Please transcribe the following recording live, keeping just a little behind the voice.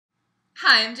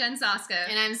Hi, I'm Jen Soska.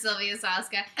 And I'm Sylvia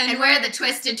Soska. And we're the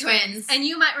Twisted Twins. And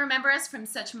you might remember us from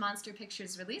such Monster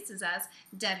Pictures releases as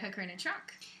Dead Hooker in a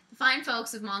Trunk. The fine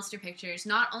folks of Monster Pictures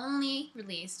not only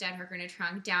released Dead Hooker in a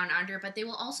Trunk, Down Under, but they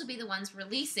will also be the ones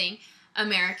releasing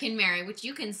American Mary, which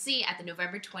you can see at the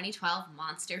November 2012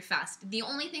 Monster Fest. The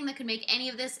only thing that could make any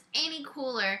of this any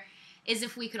cooler is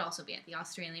if we could also be at the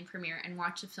Australian premiere and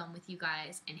watch the film with you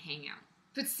guys and hang out.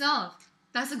 But Sylv,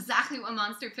 that's exactly what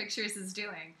Monster Pictures is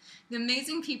doing. The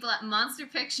amazing people at Monster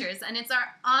Pictures, and it's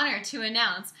our honor to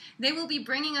announce, they will be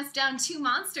bringing us down to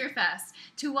Monster Fest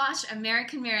to watch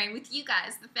American Mary with you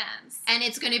guys, the fans. And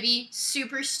it's going to be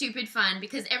super stupid fun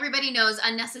because everybody knows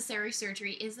unnecessary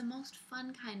surgery is the most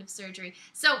fun kind of surgery.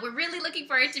 So we're really looking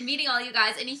forward to meeting all you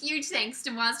guys, and a huge thanks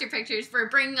to Monster Pictures for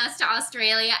bringing us to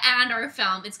Australia and our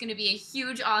film. It's going to be a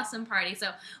huge, awesome party,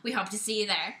 so we hope to see you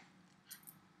there.